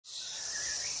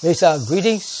Wesak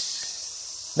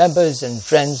greetings, members and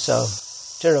friends of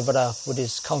Theravada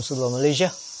Buddhist Council of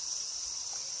Malaysia.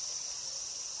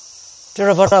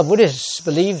 Theravada Buddhists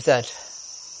believe that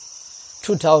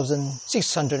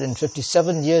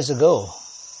 2,657 years ago,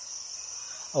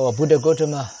 our Buddha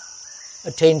Gautama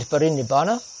attained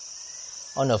Parinibbana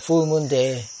on a full moon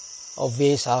day of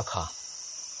Wesak,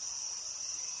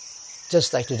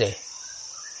 just like today.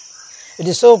 It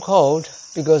is so called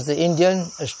because the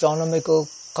Indian astronomical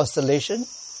constellation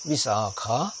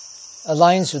Wesak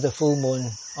aligns with the full moon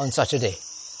on such a day.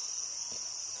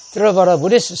 Theravada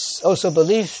Buddhists also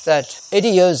believe that 80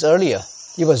 years earlier,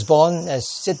 he was born as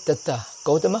Siddhartha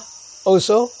Gautama,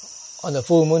 also on the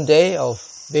full moon day of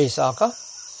Wesak,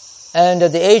 and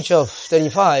at the age of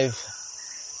 35,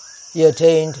 he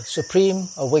attained supreme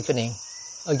awakening,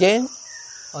 again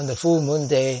on the full moon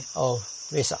day of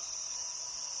Wesak.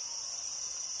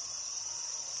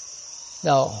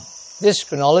 Now, this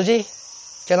chronology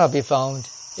cannot be found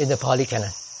in the Pali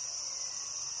Canon.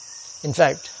 In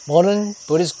fact, modern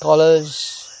Buddhist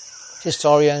scholars,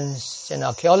 historians, and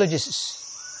archaeologists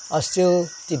are still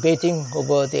debating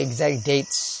over the exact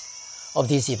dates of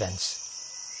these events.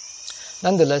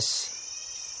 Nonetheless,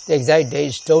 the exact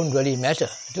dates don't really matter,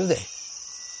 do they?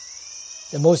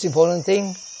 The most important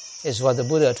thing is what the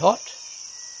Buddha taught,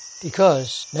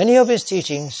 because many of his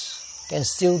teachings can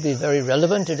still be very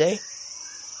relevant today,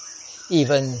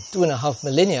 even 2.5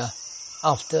 millennia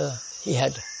after he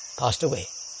had passed away.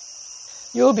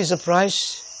 You will be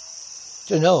surprised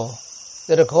to know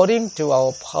that according to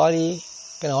our Pali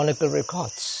canonical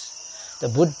records, the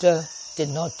Buddha did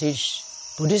not teach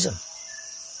Buddhism.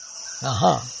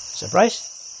 Surprise?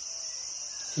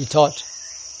 He taught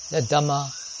the Dhamma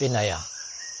Vinaya.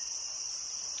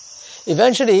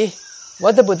 Eventually,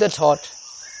 what the Buddha taught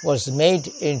was made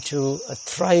into a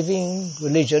thriving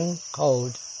religion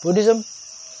called Buddhism,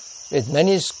 with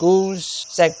many schools,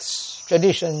 sects,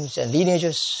 traditions, and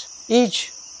lineages,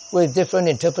 each with different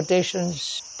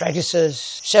interpretations,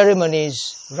 practices,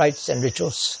 ceremonies, rites, and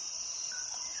rituals.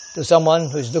 To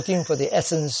someone who is looking for the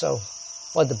essence of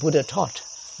what the Buddha taught,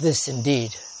 this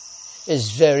indeed is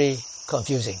very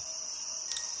confusing.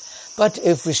 But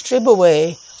if we strip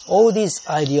away all these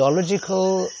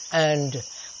ideological and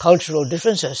cultural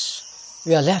differences,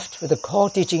 we are left with the core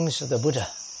teachings of the Buddha,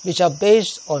 which are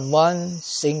based on one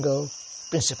single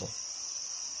principle.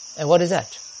 And what is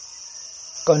that?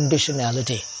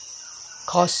 Conditionality,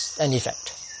 cause and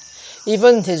effect.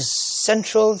 Even his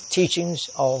central teachings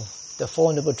of the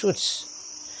Four Noble Truths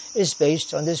is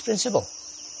based on this principle,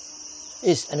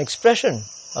 is an expression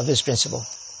of this principle.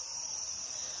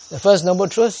 The first Noble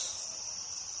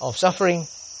Truth of suffering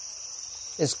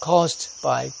is caused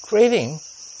by craving,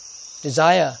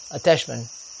 desire, attachment,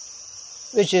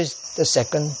 which is the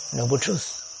second Noble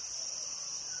Truth.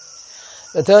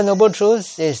 The third Noble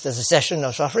Truth is the cessation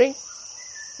of suffering,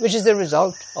 which is the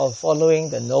result of following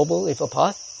the Noble Eightfold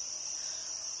Path,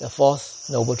 the fourth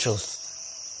Noble Truth.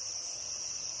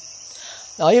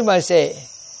 Now you might say,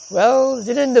 well,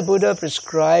 didn't the Buddha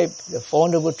prescribe the Four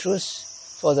Noble Truths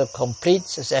for the complete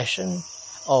cessation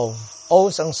of all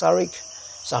samsaric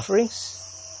sufferings?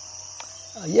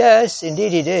 Yes,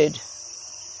 indeed he did.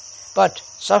 But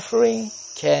suffering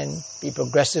can be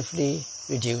progressively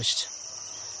reduced.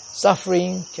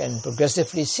 Suffering can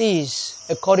progressively cease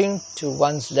according to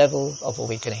one's level of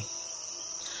awakening.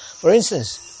 For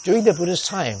instance, during the Buddha's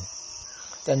time,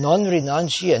 the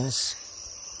non-renunciants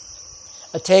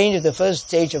attained the first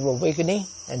stage of awakening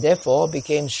and therefore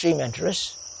became stream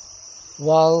enterers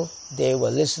while they were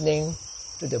listening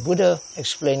to the Buddha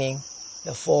explaining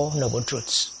the Four Noble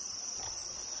Truths.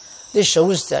 This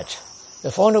shows that the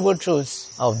Four Noble Truths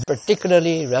are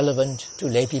particularly relevant to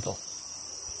lay people.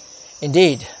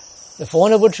 Indeed, the Four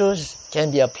Noble Truths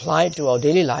can be applied to our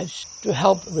daily lives to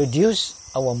help reduce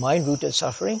our mind-rooted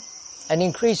suffering and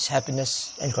increase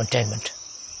happiness and contentment.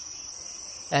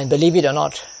 And believe it or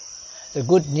not, the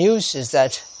good news is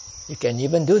that you can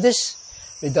even do this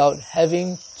without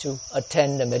having to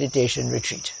attend a meditation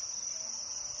retreat.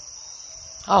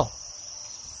 How?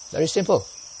 Very simple.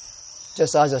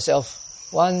 Just ask yourself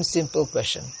one simple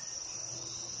question.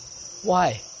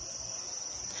 Why?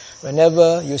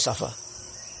 Whenever you suffer.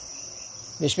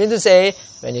 Which means to say,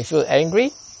 when you feel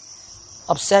angry,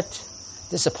 upset,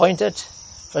 disappointed,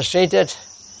 frustrated,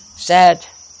 sad,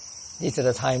 these are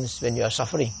the times when you are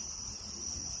suffering.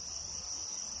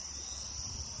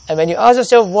 And when you ask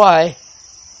yourself why,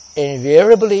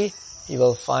 invariably you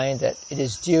will find that it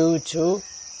is due to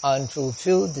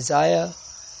unfulfilled desire,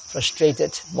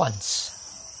 frustrated wants.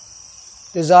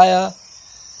 Desire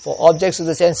for objects of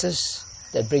the senses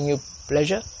that bring you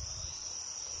pleasure,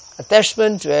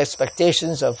 attachment to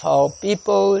expectations of how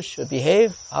people should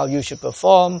behave, how you should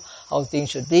perform, how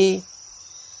things should be,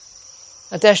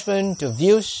 attachment to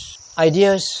views,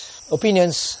 ideas,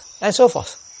 opinions, and so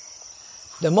forth.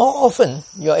 The more often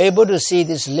you are able to see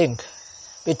this link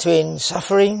between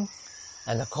suffering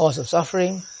and the cause of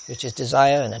suffering, which is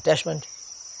desire and attachment,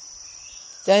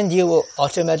 then you will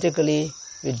automatically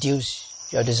reduce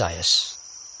your desires.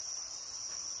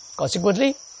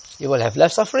 Consequently, you will have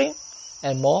less suffering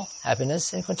and more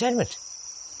happiness and contentment.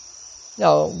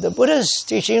 Now, the Buddha's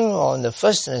teaching on the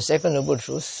first and second noble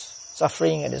truth,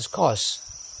 suffering and its cause,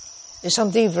 is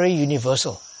something very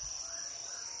universal,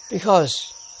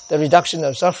 because the reduction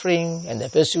of suffering and the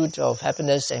pursuit of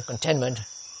happiness and contentment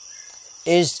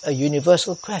is a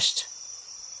universal quest,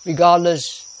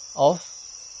 regardless of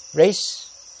race,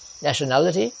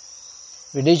 nationality,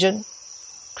 religion,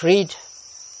 creed,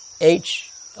 age,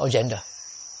 or gender.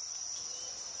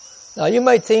 Now you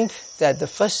might think that the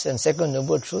first and second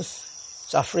noble truth,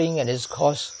 suffering and its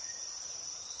cause,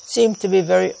 seem to be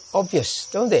very obvious,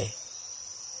 don't they?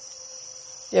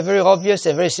 They're very obvious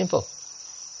and very simple.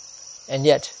 And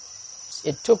yet,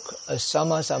 it took a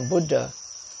Sammasambuddha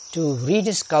to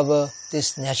rediscover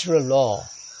this natural law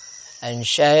and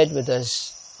share it with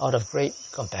us out of great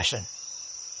compassion.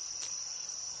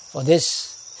 For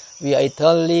this, we are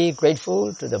eternally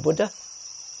grateful to the Buddha,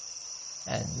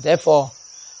 and therefore,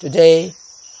 today,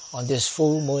 on this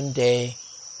full moon day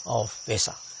of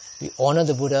Wesak, we honor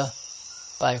the Buddha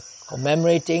by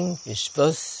commemorating his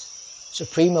birth,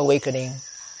 supreme awakening,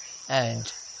 and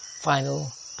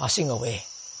final passing away.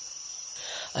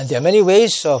 And there are many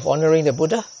ways of honoring the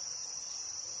Buddha.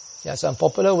 There are some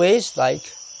popular ways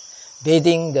like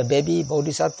bathing the baby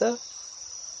Bodhisattva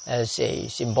as a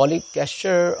symbolic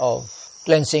gesture of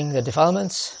cleansing the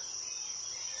defilements,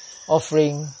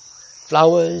 offering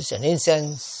flowers and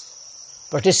incense,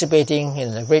 participating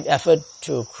in a great effort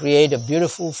to create a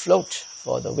beautiful float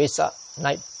for the Wesak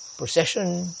night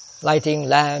procession, lighting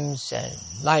lamps and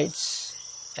lights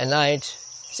at night,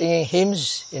 singing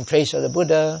hymns in praise of the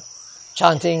Buddha,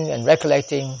 chanting and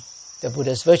recollecting the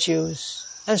Buddha's virtues,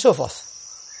 and so forth.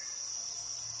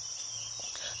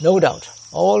 No doubt,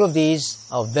 all of these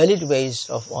are valid ways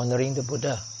of honoring the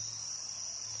Buddha.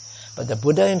 But the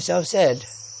Buddha himself said,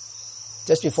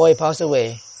 just before he passed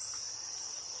away,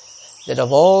 that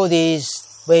of all these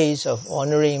ways of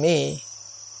honoring me,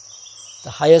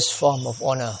 the highest form of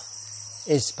honor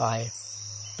is by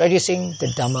practicing the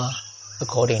Dhamma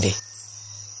accordingly.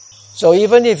 So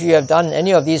even if you have done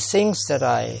any of these things that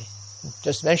I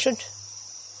just mentioned,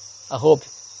 I hope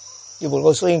you will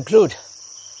also include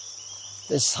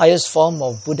this highest form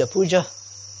of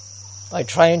Buddhapūjā by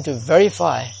trying to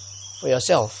verify for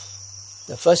yourself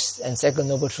the first and second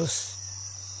noble truth.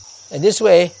 In this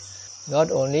way,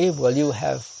 not only will you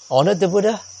have honored the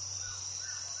Buddha,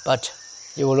 but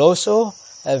you will also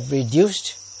have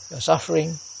reduced your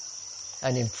suffering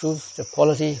and improved the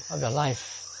quality of your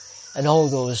life and all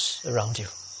those around you.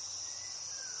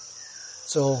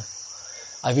 So,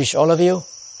 I wish all of you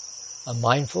a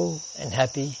mindful and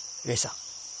happy Wesak.